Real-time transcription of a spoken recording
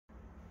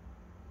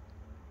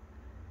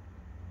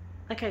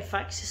Okay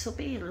folks, this will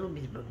be a little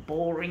bit of a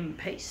boring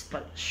piece,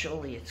 but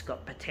surely it's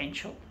got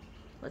potential.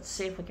 Let's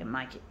see if we can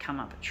make it come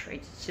up a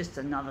treat. It's just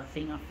another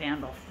thing I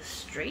found off the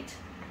street,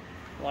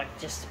 like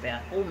just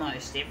about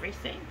almost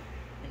everything,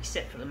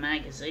 except for the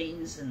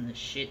magazines and the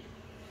shit,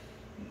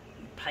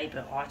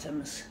 paper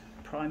items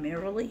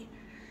primarily.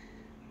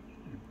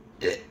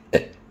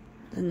 The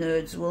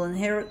nerds will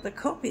inherit the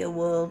copier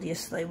world,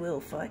 yes they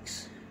will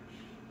folks.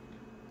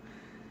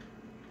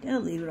 I'm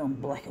going to leave it on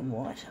black and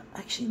white.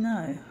 Actually no,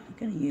 I'm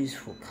going to use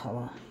full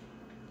colour.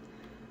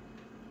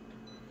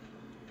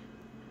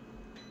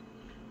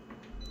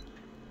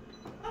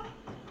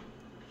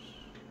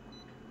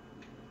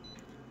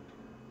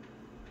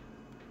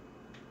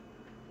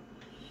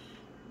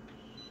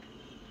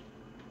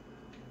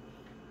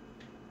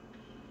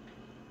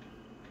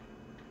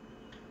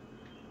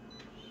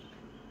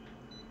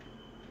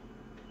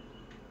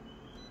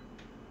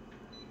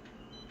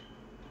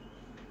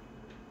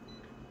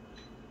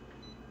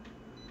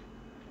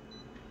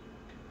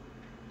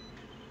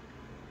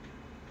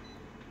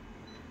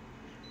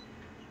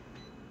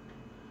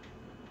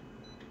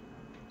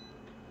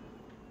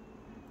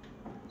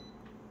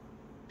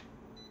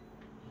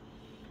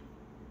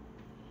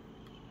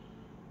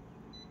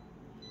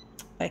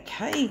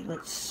 Okay,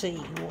 let's see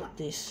what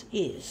this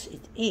is.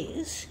 It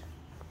is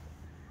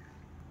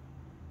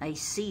a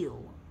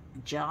seal, a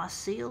jar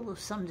seal of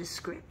some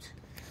descript.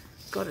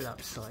 Got it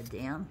upside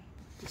down.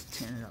 Just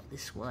turn it up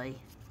this way.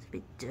 It's a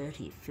bit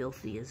dirty,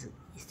 filthy, as it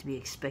is to be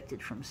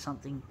expected from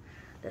something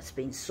that's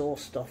been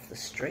sourced off the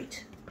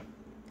street,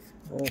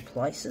 of all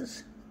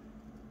places.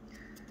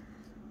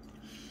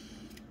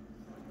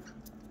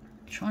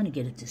 Trying to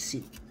get it to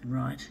sit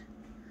right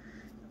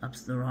up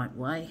the right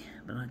way,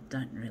 but I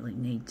don't really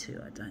need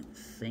to, I don't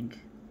think.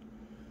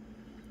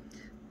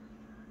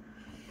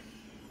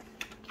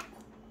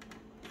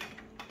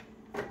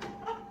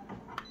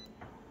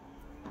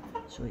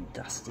 It's really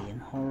dusty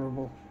and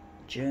horrible,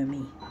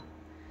 germy.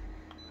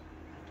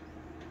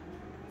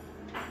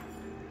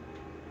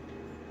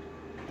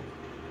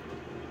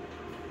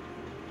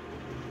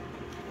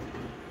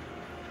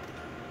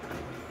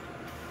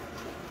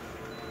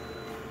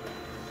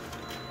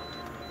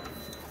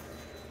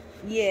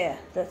 Yeah,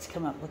 that's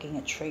come up looking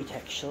a treat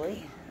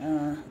actually.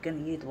 I'm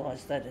going to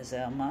utilise that as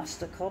our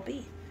master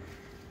copy.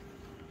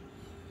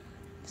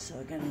 So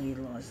we're going to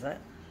utilise that.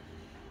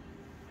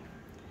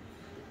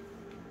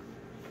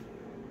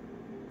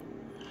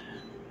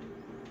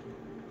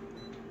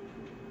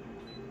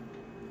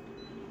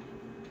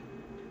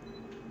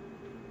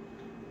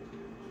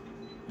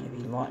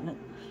 Maybe lighten it.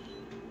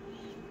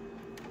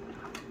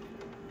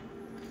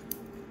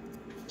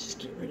 Just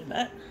get rid of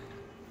that.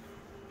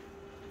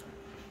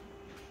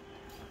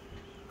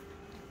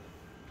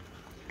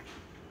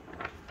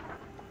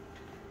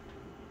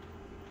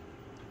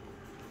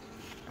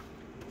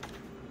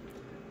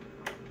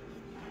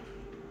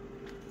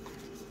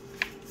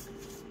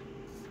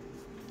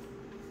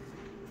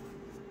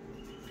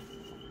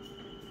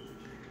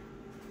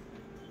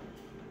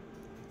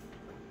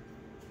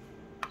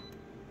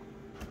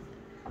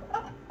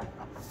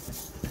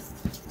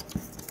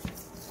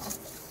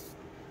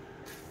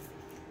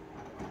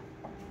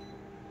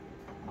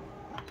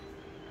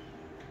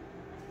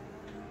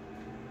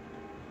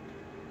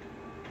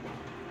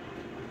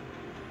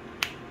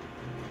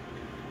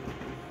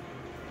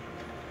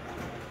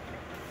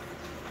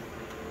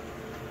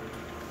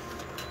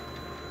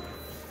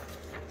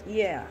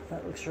 Yeah,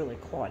 that looks really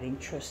quite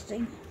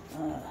interesting.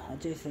 I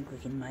do think we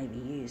can maybe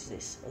use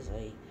this as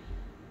a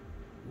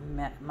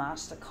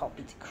master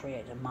copy to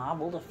create a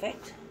marbled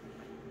effect.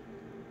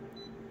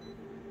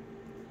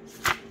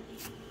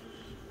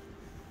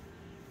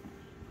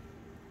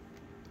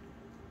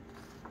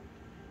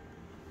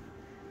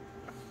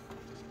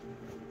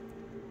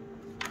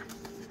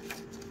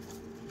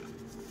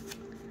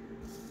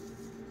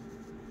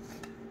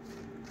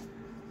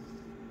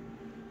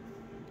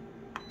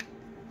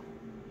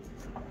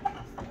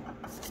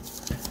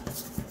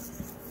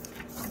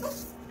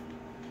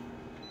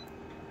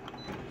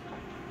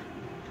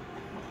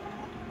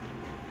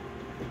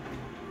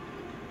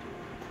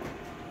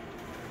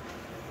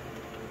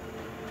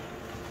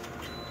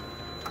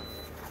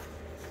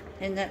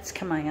 And that's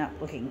coming up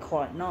looking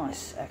quite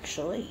nice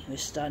actually. We're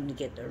starting to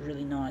get a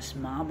really nice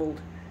marbled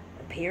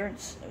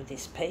appearance of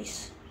this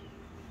piece.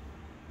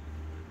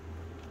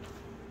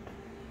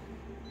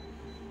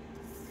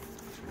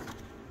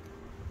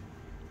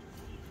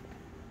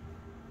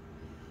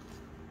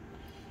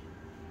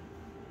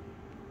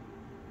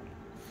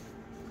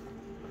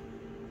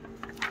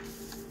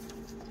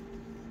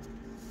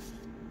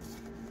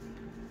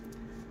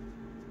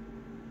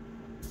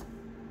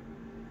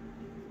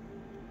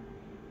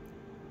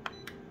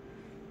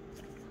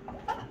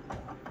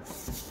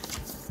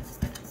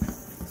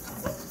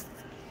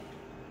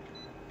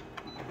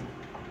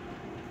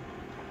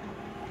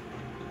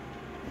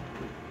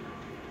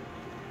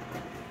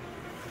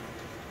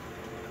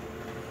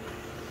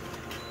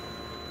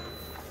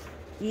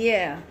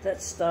 Yeah,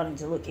 that's starting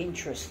to look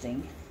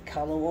interesting,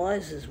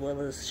 colour-wise as well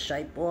as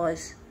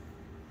shape-wise.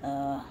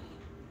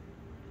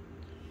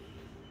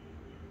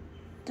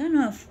 Don't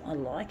know if I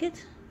like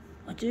it.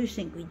 I do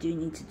think we do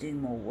need to do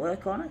more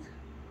work on it.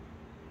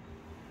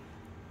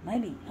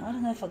 Maybe, I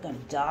don't know if I'm going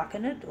to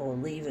darken it or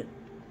leave it.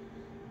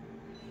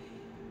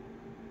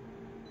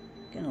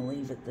 I'm going to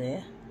leave it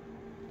there.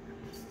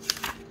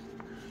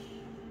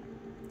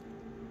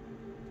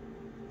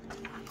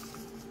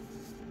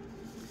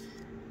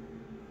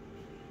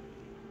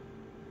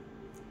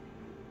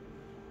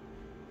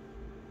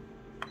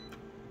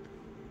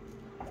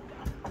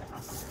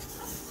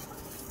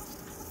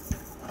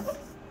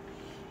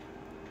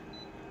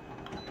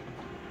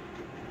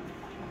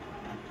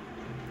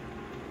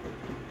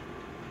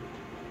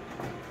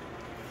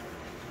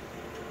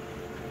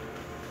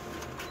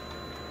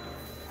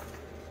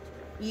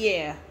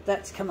 Yeah,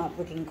 that's come up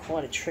looking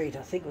quite a treat.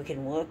 I think we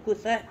can work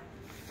with that.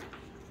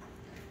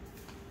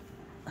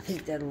 I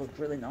think that'll look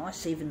really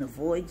nice. Even the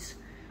voids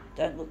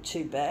don't look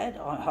too bad,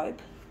 I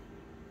hope.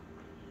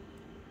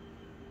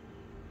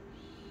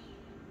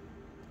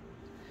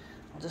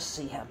 I'll just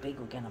see how big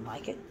we're going to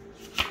make it.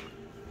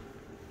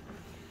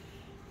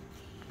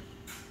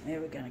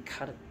 There, we're going to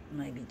cut it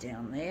maybe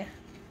down there.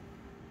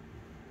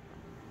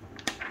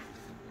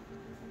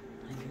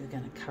 Maybe we're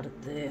going to cut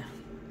it there.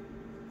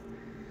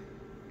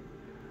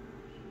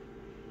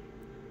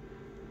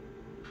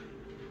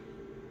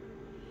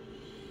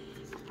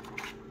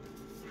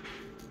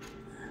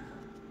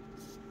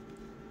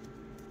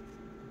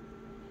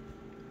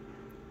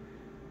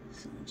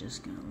 So I'm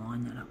just going to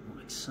line that up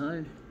like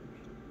so.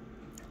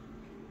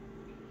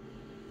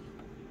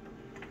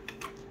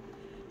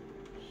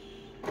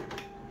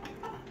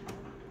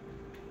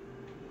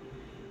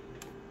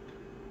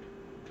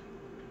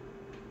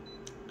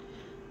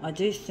 I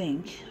do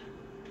think,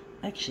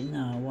 actually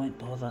no, I won't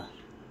bother.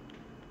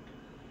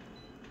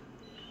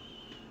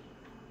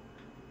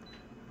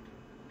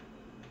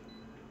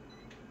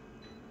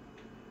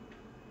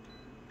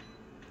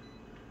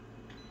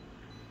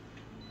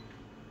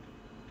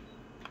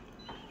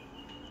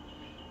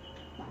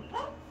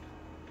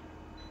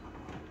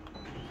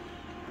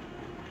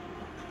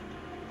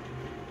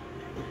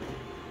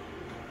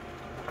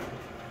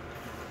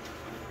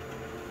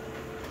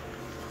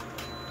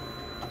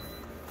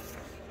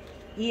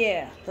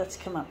 Yeah, that's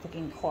come up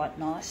looking quite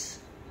nice.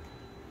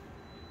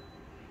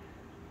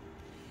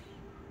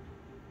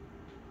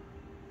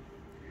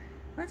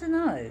 I don't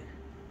know.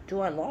 Do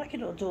I like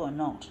it or do I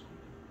not?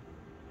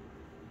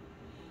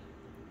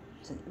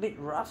 It's a bit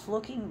rough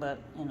looking, but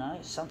you know,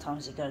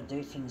 sometimes you've got to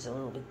do things a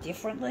little bit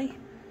differently.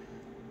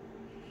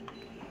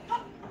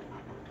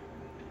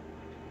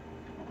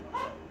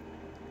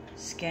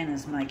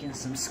 Scanner's making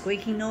some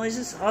squeaking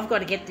noises. I've got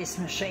to get this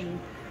machine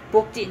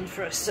booked in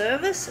for a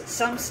service at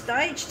some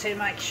stage to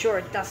make sure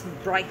it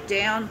doesn't break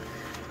down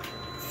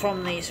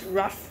from these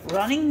rough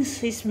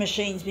runnings. This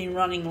machine's been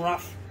running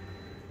rough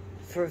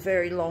for a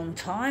very long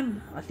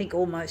time. I think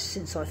almost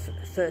since I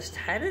first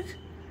had it,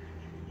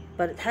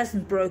 but it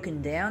hasn't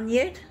broken down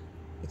yet.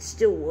 It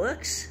still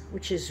works,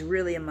 which is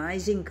really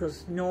amazing,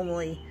 because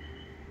normally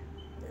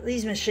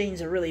these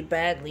machines are really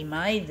badly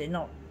made. They're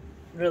not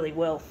really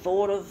well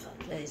thought of.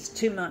 There's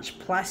too much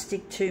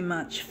plastic, too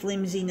much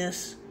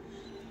flimsiness.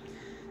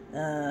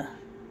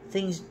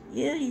 Things,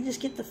 yeah, you just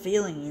get the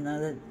feeling, you know,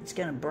 that it's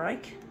going to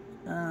break,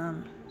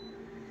 but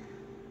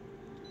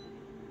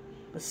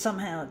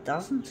somehow it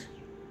doesn't.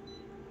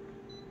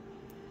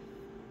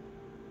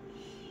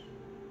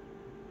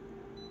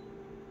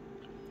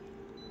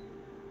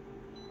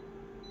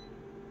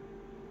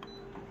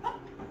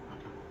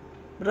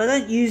 But I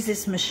don't use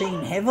this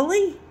machine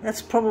heavily.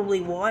 That's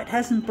probably why it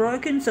hasn't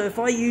broken. So if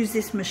I use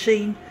this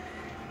machine,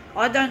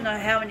 I don't know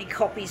how many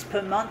copies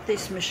per month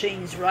this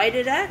machine's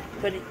rated at,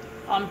 but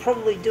I'm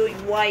probably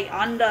doing way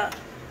under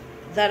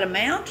that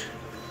amount.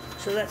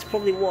 So that's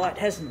probably why it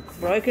hasn't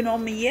broken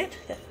on me yet.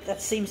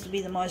 That seems to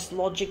be the most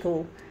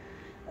logical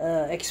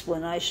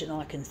explanation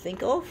I can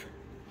think of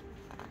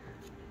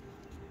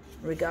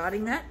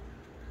regarding that.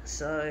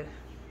 So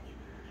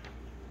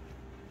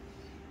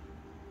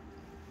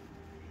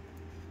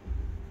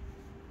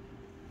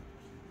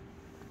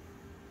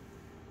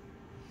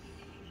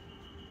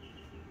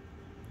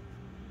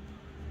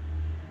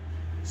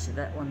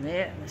that one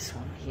there and this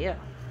one here.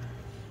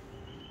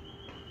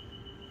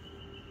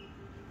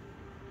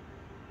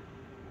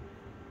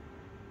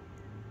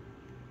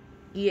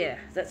 Yeah,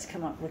 that's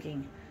come up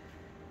looking,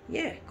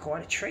 yeah,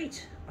 quite a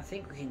treat. I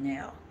think we can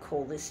now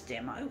call this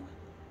demo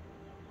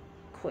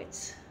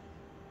quits.